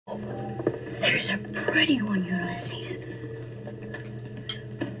a pretty one, Ulysses.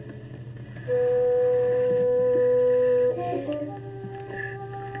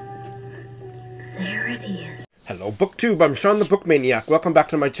 There it is. Hello BookTube, I'm Sean the Book Maniac. Welcome back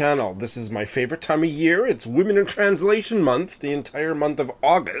to my channel. This is my favorite time of year. It's Women in Translation Month, the entire month of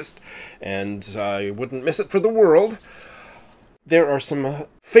August, and I wouldn't miss it for the world. There are some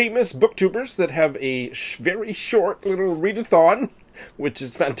famous booktubers that have a very short little readathon, which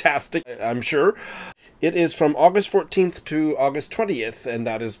is fantastic, I'm sure. It is from August 14th to August 20th, and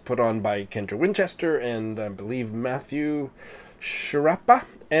that is put on by Kendra Winchester and I believe Matthew Sharapa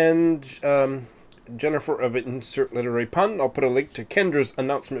and Jennifer of Insert Literary Pun. I'll put a link to Kendra's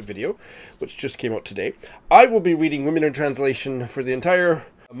announcement video, which just came out today. I will be reading Women in Translation for the entire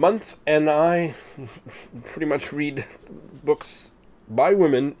month, and I pretty much read books by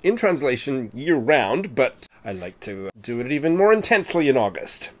women in translation year-round, but I like to do it even more intensely in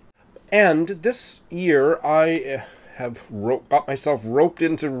August. And this year, I have got myself roped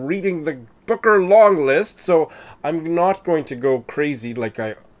into reading the Booker long list, so I'm not going to go crazy like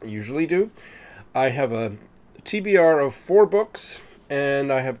I usually do. I have a TBR of 4 books,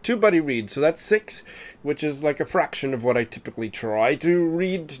 and I have 2 buddy reads, so that's 6, which is like a fraction of what I typically try to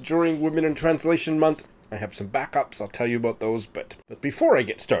read during Women in Translation Month. I have some backups, I'll tell you about those, but before I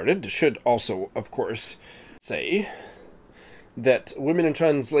get started, should also, of course, say that Women in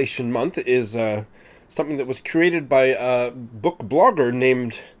Translation Month is something that was created by a book blogger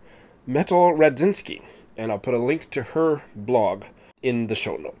named Metal Radzinski, and I'll put a link to her blog in the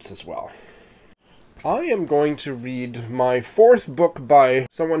show notes as well. I am going to read my 4th book by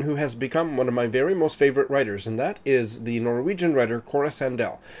someone who has become one of my very most favorite writers, and that is the Norwegian writer Cora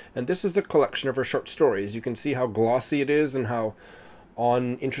Sandel. And this is a collection of her short stories. You can see how glossy it is and how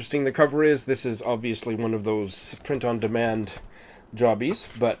interesting the cover is. This is obviously one of those print-on-demand jobbies,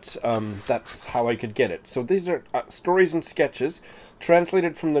 but that's how I could get it. So these are stories and sketches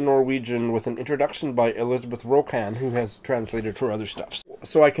translated from the Norwegian with an introduction by Elizabeth Rokkan, who has translated her other stuff.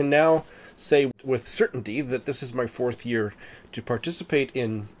 So I can now say with certainty that this is my 4th year to participate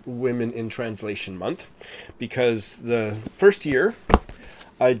in Women in Translation Month, because the first year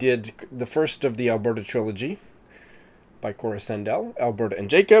I did the first of the Alberta trilogy by Cora Sandel, Alberta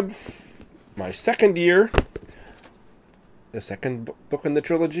and Jacob. My second year, the second book in the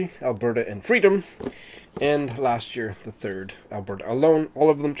trilogy, Alberta and Freedom, and last year the 3rd, Alberta Alone,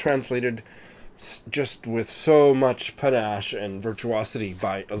 all of them translated just with so much panache and virtuosity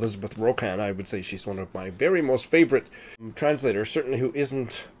by Elizabeth Rokkan. I would say she's one of my very most favorite translators, certainly who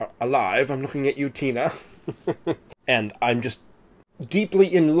isn't alive. I'm looking at you, Tina. And I'm just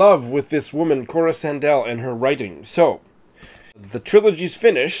deeply in love with this woman, Cora Sandel, and her writing. So, the trilogy's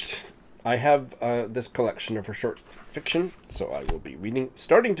finished. I have this collection of her short fiction, so I will be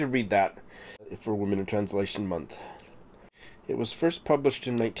starting to read that for Women in Translation Month. It was first published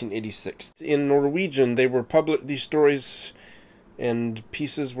in 1986. In Norwegian, these stories and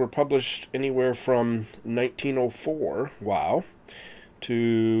pieces were published anywhere from 1904, wow,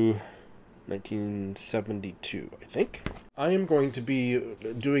 to 1972, I think. I am going to be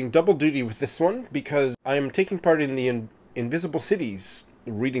doing double duty with this one because I am taking part in the Invisible Cities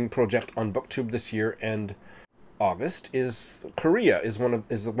reading project on BookTube this year, and August Korea is one of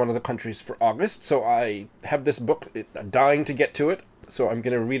the countries for August, so I have this book dying to get to it, so I'm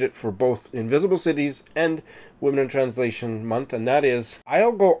going to read it for both Invisible Cities and Women in Translation Month, and that is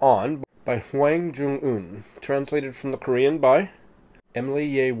I'll Go On by Hwang Jungeun, translated from the Korean by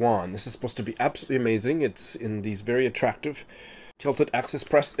Yae Won. This is supposed to be absolutely amazing. It's in these very attractive Tilted Axis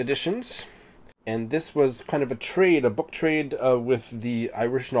Press editions, and this was kind of a book trade with the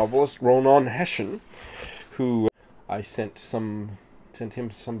Irish novelist Ronan Hession, who I sent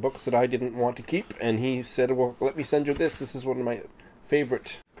him some books that I didn't want to keep, and he said, well, let me send you this. This is one of my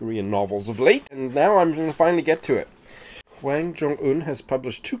favorite Korean novels of late, and now I'm going to finally get to it. Hwang Jungeun has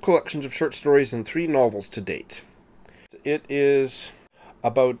published 2 collections of short stories and 3 novels to date. It is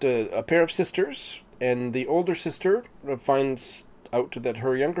about a pair of sisters, and the older sister finds out that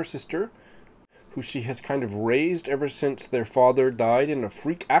her younger sister, who she has kind of raised ever since their father died in a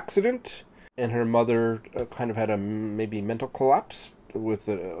freak accident, and her mother kind of had a maybe mental collapse with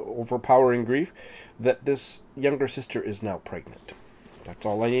overpowering grief, that this younger sister is now pregnant. That's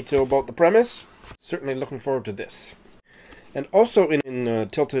all I need to know about the premise. Certainly looking forward to this. And also in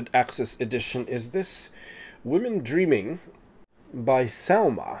Tilted Axis edition is this Women Dreaming by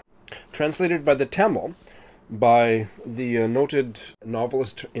Salma, translated by the Tamil by the noted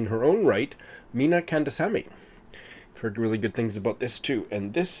novelist in her own right, Meena Kandasamy. I've heard really good things about this too,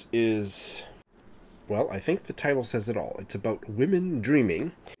 and this is, well, I think the title says it all. It's about women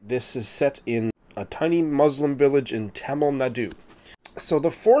dreaming. This is set in a tiny Muslim village in Tamil Nadu. So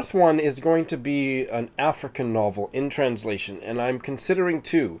the fourth one is going to be an African novel in translation, and I'm considering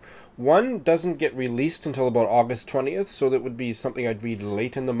two. One doesn't get released until about August 20th, so that would be something I'd read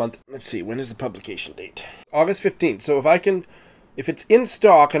late in the month. Let's see, when is the publication date? August 15th. So if it's in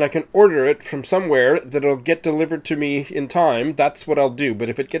stock and I can order it from somewhere that'll get delivered to me in time, that's what I'll do. But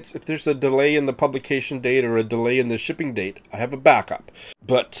if there's a delay in the publication date or a delay in the shipping date, I have a backup.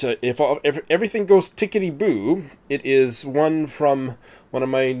 But if everything goes tickety-boo, it is one from one of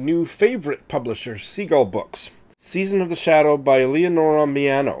my new favorite publishers, Seagull Books. Season of the Shadow by Léonora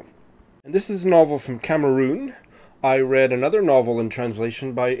Miano. And this is a novel from Cameroon. I read another novel in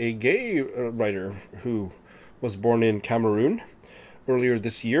translation by a gay writer who was born in Cameroon earlier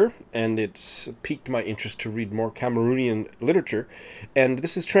this year, and it's piqued my interest to read more Cameroonian literature. And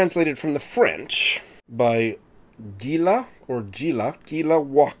this is translated from the French by Gila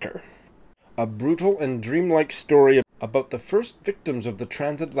Walker. A brutal and dreamlike story about the first victims of the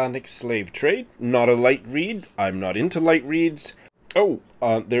transatlantic slave trade. Not a light read. I'm not into light reads.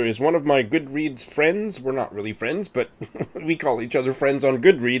 There is one of my Goodreads friends. We're not really friends, but we call each other friends on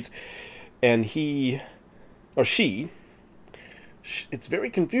Goodreads. And he, or she, it's very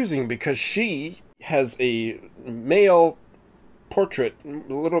confusing because she has a male portrait,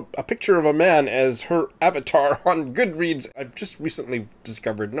 a picture of a man as her avatar on Goodreads. I've just recently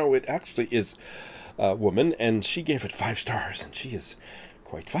discovered, no, it actually is a woman, and she gave it 5 stars, and she is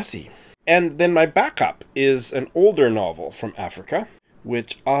quite fussy. And then my backup is an older novel from Africa,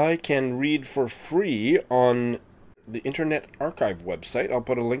 which I can read for free on the Internet Archive website. I'll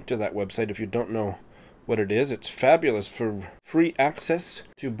put a link to that website if you don't know what it is. It's fabulous for free access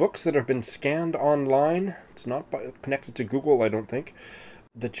to books that have been scanned online. It's not connected to Google, I don't think,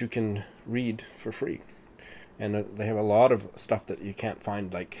 that you can read for free. And they have a lot of stuff that you can't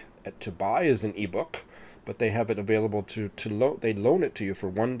find, like to buy as an ebook, but they have it available to loan. They loan it to you for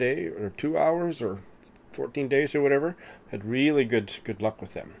 1 day or 2 hours or 14 days or whatever. Had really good luck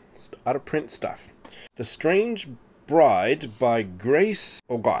with them. It's out of print stuff. The Strange Bride by Grace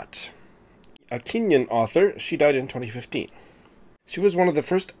Ogot, a Kenyan author. She died in 2015. She was one of the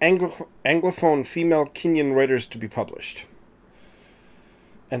first Anglophone female Kenyan writers to be published.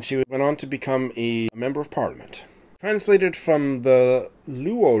 And she went on to become a member of parliament. Translated from the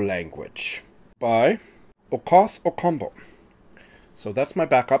Luo language by Okoth Okombo. So that's my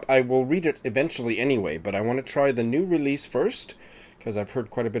backup. I will read it eventually anyway, but I want to try the new release first, because I've heard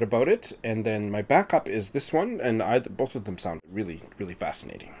quite a bit about it. And then my backup is this one, and both of them sound really, really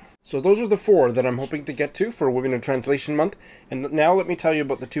fascinating. So those are the 4 that I'm hoping to get to for Women in Translation Month. And now let me tell you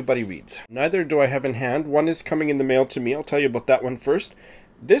about the 2 buddy reads. Neither do I have in hand. One is coming in the mail to me. I'll tell you about that one first.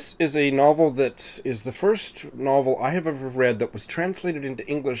 This is a novel that is the first novel I have ever read that was translated into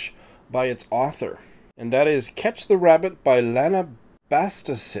English by its author. And that is Catch the Rabbit by Lana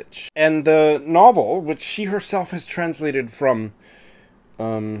Bastašić. And the novel, which she herself has translated from...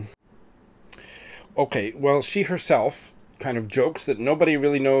 she herself kind of jokes that nobody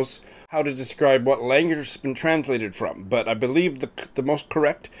really knows how to describe what language it's been translated from. But I believe the most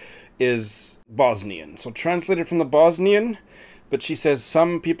correct is Bosnian. So translated from the Bosnian, but she says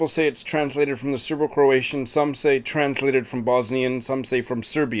some people say it's translated from the Serbo-Croatian, some say translated from Bosnian, some say from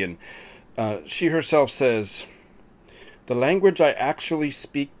Serbian. She herself says, the language I actually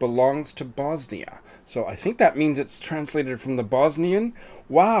speak belongs to Bosnia. So I think that means it's translated from the Bosnian.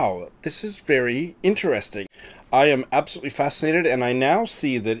 Wow, this is very interesting. I am absolutely fascinated, and I now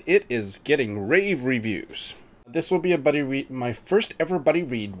see that it is getting rave reviews. This will be a buddy read, my first ever buddy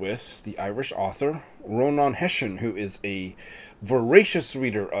read with the Irish author Ronan Hession, who is a voracious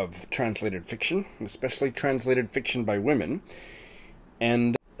reader of translated fiction, especially translated fiction by women.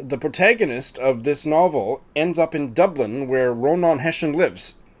 And the protagonist of this novel ends up in Dublin, where Ronan Hession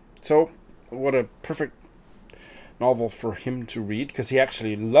lives. So, what a perfect novel for him to read, because he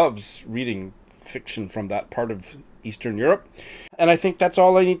actually loves reading fiction from that part of Eastern Europe. And I think that's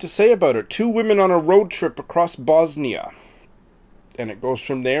all I need to say about it. 2 women on a road trip across Bosnia. And it goes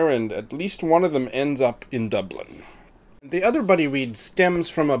from there, and at least one of them ends up in Dublin. The other buddy read stems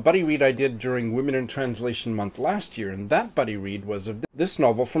from a buddy read I did during Women in Translation Month last year, and that buddy read was of this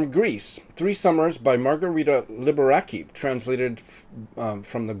novel from Greece, 3 Summers by Margarita Liberaki, translated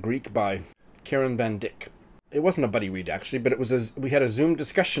from the Greek by Karen Van Dyck. It wasn't a buddy read, actually, but it was we had a Zoom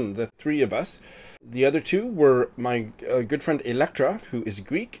discussion, the 3 of us. The other 2 were my good friend Electra, who is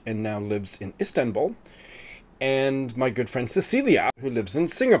Greek and now lives in Istanbul, and my good friend Cecilia, who lives in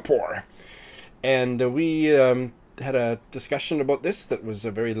Singapore. And we had a discussion about this that was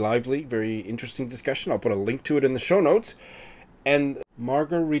a very lively, very interesting discussion. I'll put a link to it in the show notes. And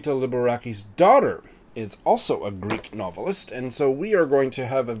Margarita Liberace's daughter is also a Greek novelist, and so we are going to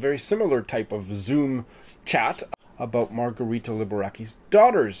have a very similar type of Zoom chat about Margarita Liberace's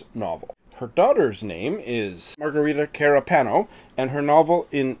daughter's novel. Her daughter's name is Margarita Karapanou, and her novel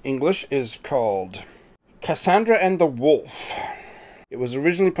in English is called Kassandra and the Wolf. It was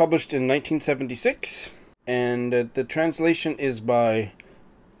originally published in 1976, and the translation is by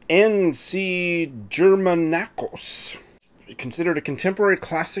N.C. Germanacos. Considered a contemporary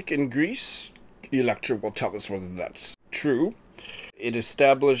classic in Greece. The lecturer will tell us whether that's true. It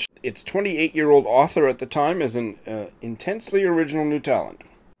established its 28-year-old author at the time as an intensely original new talent.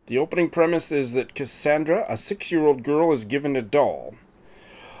 The opening premise is that Kassandra, a 6-year-old girl, is given a doll.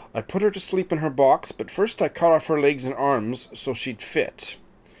 I put her to sleep in her box, but first I cut off her legs and arms so she'd fit.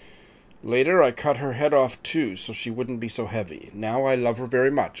 Later I cut her head off too so she wouldn't be so heavy. Now I love her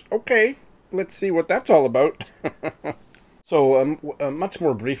very much. Okay, let's see what that's all about. So, much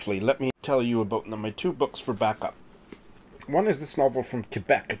more briefly, let me tell you about my 2 books for backup. One is this novel from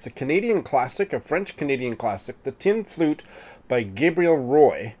Quebec. It's a Canadian classic, a French-Canadian classic, The Tin Flute by Gabrielle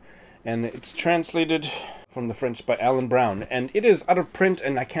Roy, and it's translated from the French by Alan Brown. And it is out of print,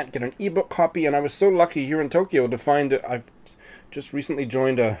 and I can't get an ebook copy, and I was so lucky here in Tokyo to find it. I've just recently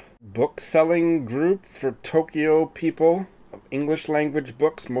joined a book-selling group for Tokyo people. English language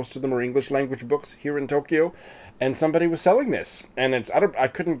books, most of them are English language books here in Tokyo, and somebody was selling this, and it's out of, I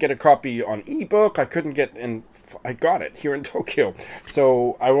couldn't get a copy on ebook, I got it here in Tokyo,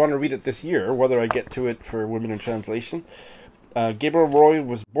 so I want to read it this year, whether I get to it for Women in Translation. Gabrielle Roy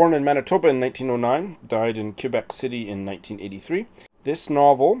was born in Manitoba in 1909, died in Quebec City in 1983. This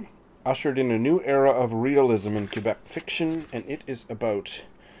novel ushered in a new era of realism in Quebec fiction, and it is about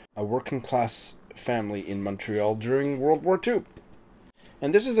a working class family in Montreal during World War II.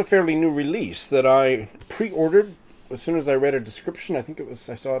 And this is a fairly new release that I pre-ordered as soon as I read a description. I think I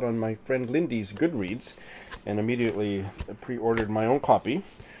saw it on my friend Lindy's Goodreads, and immediately pre-ordered my own copy.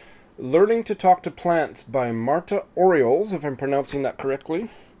 Learning to Talk to Plants by Marta Orriols, if I'm pronouncing that correctly.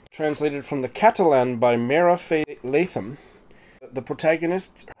 Translated from the Catalan by Mera Fay Lethem. The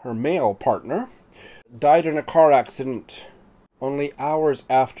protagonist, her male partner, died in a car accident only hours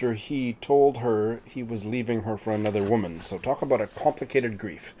after he told her he was leaving her for another woman. So talk about a complicated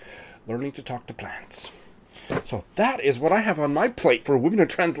grief. Learning to Talk to Plants. So that is what I have on my plate for Women in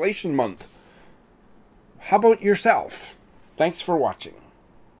Translation Month. How about yourself? Thanks for watching.